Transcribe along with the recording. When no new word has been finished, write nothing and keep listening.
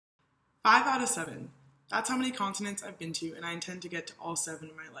5 out of 7. That's how many continents I've been to, and I intend to get to all 7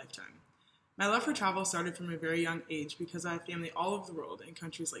 in my lifetime. My love for travel started from a very young age because I have family all over the world in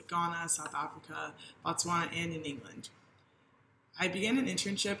countries like Ghana, South Africa, Botswana, and in England. I began an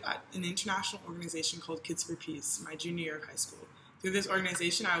internship at an international organization called Kids for Peace my junior year of high school. Through this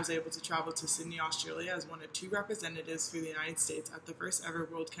organization, I was able to travel to Sydney, Australia as one of 2 representatives for the United States at the first ever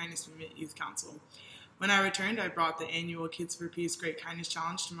World Kindness Movement Youth Council. When I returned, I brought the annual Kids for Peace Great Kindness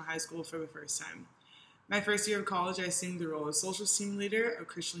Challenge to my high school for the first time. My first year of college, I assumed the role of social team leader of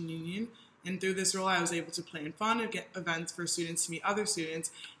Christian Union, and through this role, I was able to plan fun events for students to meet other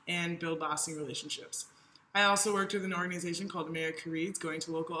students and build lasting relationships. I also worked with an organization called America Reads, going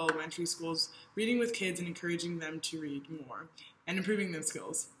to local elementary schools, reading with kids and encouraging them to read more and improving their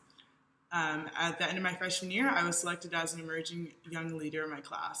skills. At the end of my freshman year, I was selected as an emerging young leader in my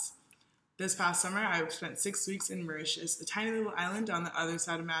class. This past summer, I spent 6 weeks in Mauritius, a tiny little island on the other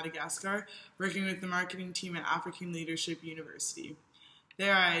side of Madagascar, working with the marketing team at African Leadership University.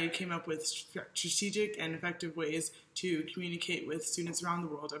 There I came up with strategic and effective ways to communicate with students around the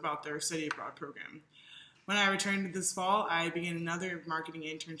world about their study abroad program. When I returned this fall, I began another marketing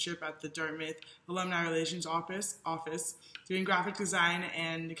internship at the Dartmouth Alumni Relations Office, doing graphic design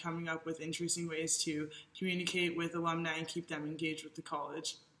and coming up with interesting ways to communicate with alumni and keep them engaged with the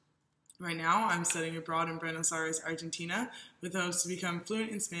college. Right now, I'm studying abroad in Buenos Aires, Argentina, with hopes to become fluent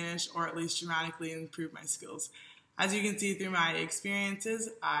in Spanish or at least dramatically improve my skills. As you can see through my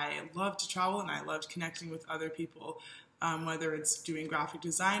experiences, I love to travel and I love connecting with other people. Whether it's doing graphic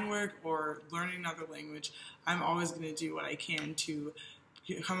design work or learning another language, I'm always going to do what I can to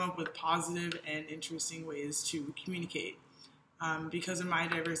come up with positive and interesting ways to communicate. Because of my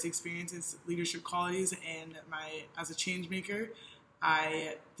diverse experiences, leadership qualities, and as a change maker,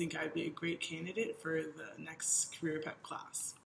 I think I'd be a great candidate for the next career prep class.